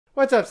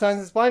What's up, Sons?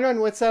 It's Blind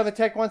Run with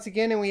Tech once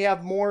again, and we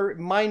have more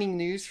mining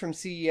news from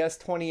CES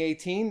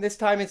 2018. This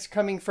time it's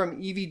coming from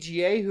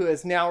EVGA, who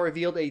has now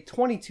revealed a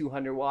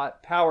 2200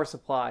 watt power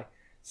supply.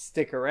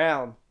 Stick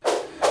around.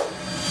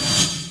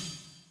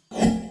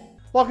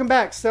 Welcome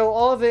back. So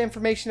all of the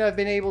information I've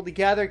been able to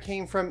gather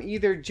came from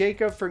either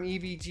Jacob from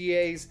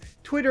EVGA's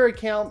Twitter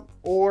account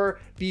or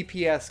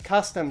BPS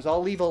Customs.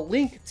 I'll leave a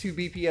link to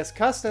BPS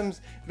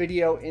Customs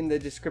video in the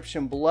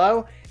description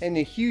below, and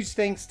a huge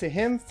thanks to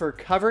him for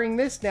covering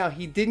this. Now,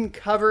 he didn't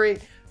cover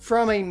it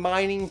from a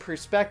mining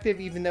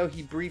perspective, even though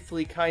he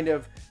briefly kind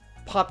of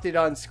popped it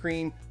on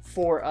screen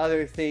for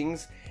other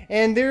things.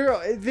 And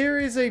there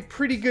is a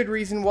pretty good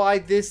reason why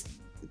this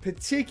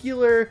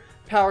particular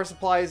power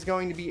supply is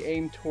going to be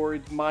aimed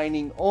towards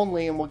mining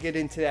only, and we'll get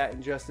into that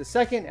in just a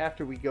second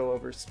after we go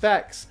over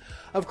specs.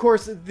 Of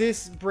course,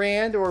 this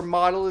brand or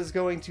model is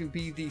going to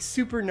be the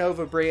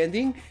Supernova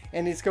branding,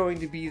 and it's going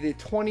to be the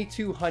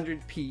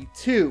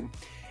 2200P2.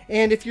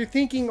 And if you're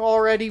thinking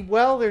already,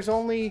 well, there's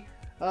only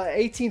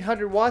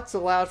 1800 watts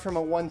allowed from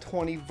a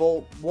 120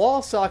 volt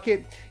wall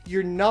socket,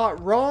 you're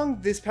not wrong.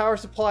 This power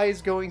supply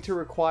is going to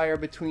require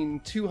between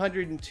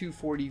 200 and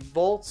 240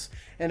 volts,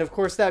 and of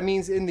course that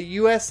means in the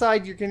US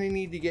side you're going to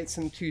need to get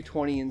some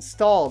 220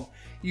 installed.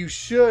 You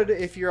should,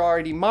 if you're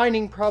already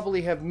mining,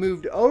 probably have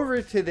moved over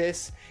to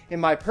this, in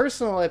my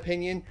personal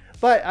opinion,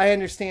 but I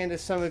understand if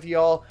some of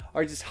y'all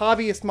are just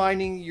hobbyist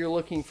mining, you're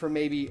looking for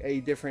maybe a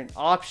different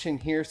option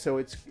here, so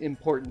it's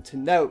important to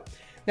note.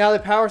 Now, the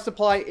power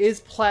supply is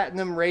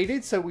platinum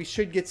rated, so we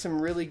should get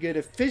some really good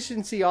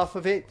efficiency off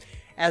of it,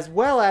 as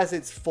well as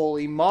it's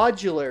fully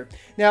modular.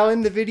 Now,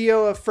 in the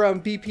video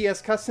from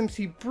BPS Customs,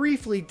 he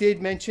briefly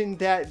did mention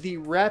that the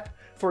rep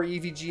for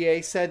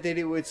EVGA said that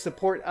it would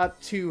support up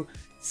to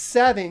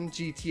 7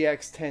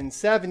 GTX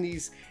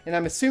 1070s, and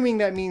I'm assuming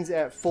that means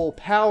at full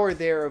power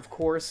there, of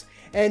course,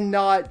 and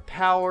not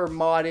power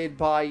modded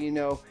by,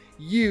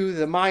 you,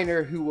 the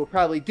miner, who will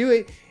probably do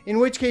it, in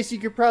which case you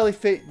could probably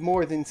fit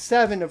more than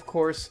 7, of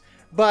course,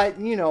 but,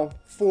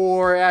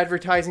 for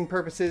advertising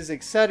purposes,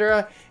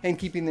 etc., and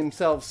keeping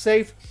themselves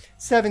safe,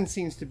 7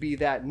 seems to be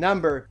that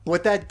number.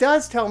 What that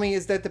does tell me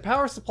is that the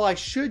power supply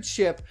should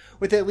ship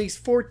with at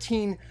least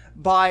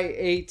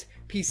 14x8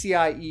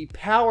 PCIe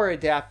power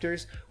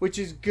adapters, which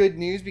is good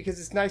news because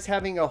it's nice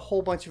having a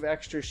whole bunch of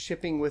extra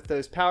shipping with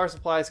those power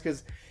supplies,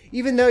 because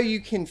even though you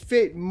can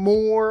fit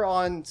more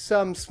on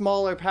some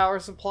smaller power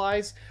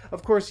supplies,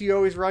 of course you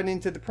always run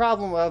into the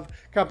problem of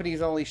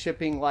companies only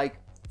shipping like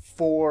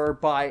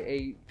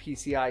 4x8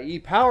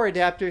 PCIe power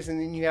adapters,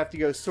 and then you have to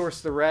go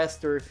source the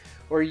rest or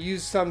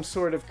use some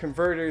sort of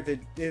converter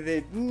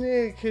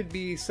that could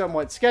be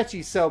somewhat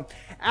sketchy. So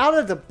out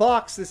of the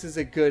box, this is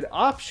a good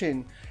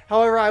option.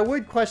 However, I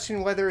would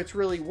question whether it's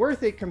really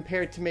worth it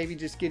compared to maybe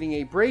just getting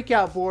a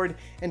breakout board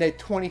and a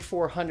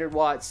 2400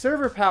 watt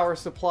server power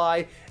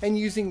supply and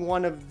using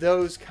one of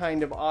those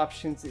kind of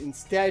options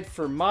instead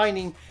for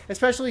mining,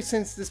 especially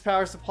since this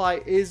power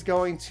supply is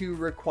going to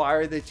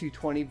require the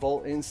 220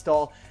 volt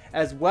install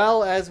as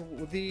well as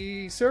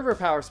the server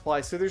power supply.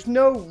 So there's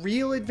no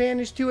real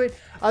advantage to it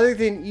other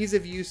than ease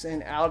of use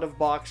and out of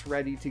box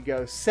ready to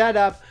go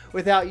setup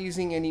without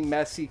using any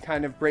messy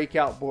kind of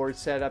breakout board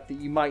setup that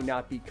you might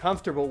not be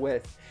comfortable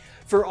with.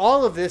 For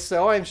all of this,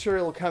 though, I'm sure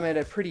it'll come at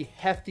a pretty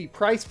hefty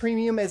price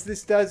premium, as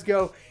this does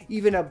go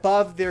even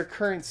above their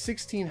current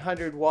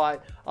 1600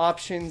 watt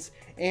options,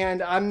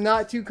 and I'm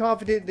not too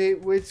confident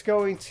that it's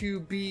going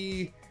to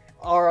be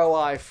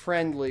ROI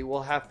friendly.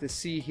 We'll have to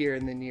see here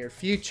in the near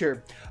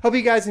future. Hope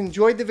you guys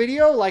enjoyed the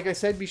video. Like I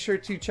said, be sure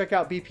to check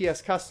out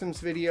BPS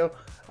Customs video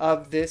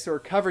of this, or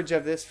coverage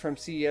of this, from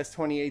CES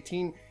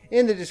 2018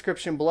 in the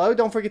description below.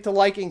 Don't forget to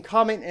like and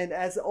comment, and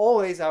as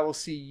always, I will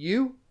see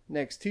you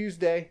next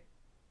Tuesday.